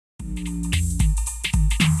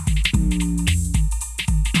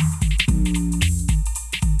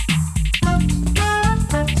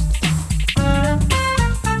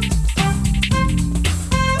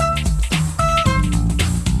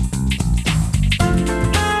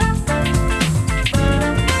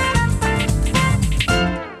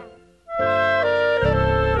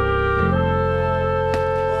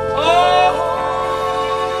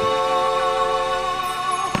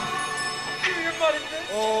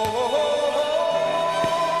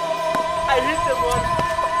I hit the one.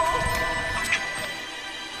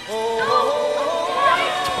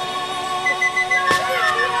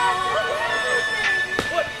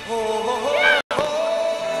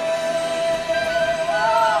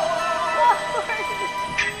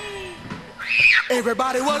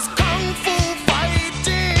 Everybody was kung fu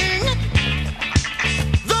fighting.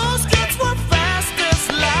 Those kids were fast as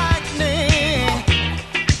lightning.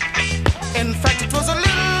 In fact, it was a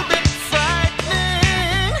little bit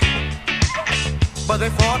frightening, but they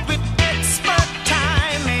fought with expert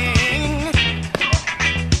timing.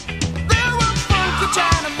 There were funky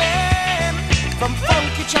Chinamen from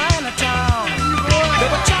funky Chinatown. They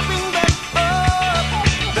were chopping them up,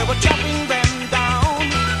 they were chopping them down.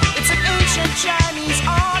 It's an ancient Chinese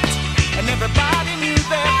art, and everybody knew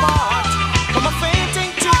their part. From a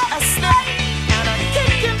fainting to a slip and a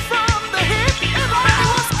kicking from the hip, everybody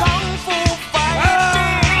was kung fu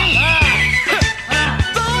fighting.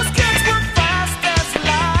 Those kids were fast as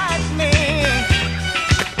lightning.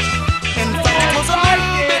 In fact, it was a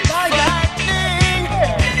little bit frightening,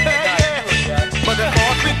 but they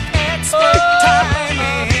fought with expert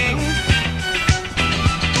timing.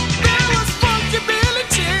 There was funky Billy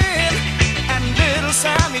Chin and little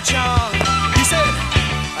Sammy Chung. He said,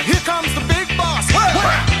 "Here comes the big boss.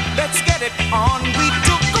 Let's get it on."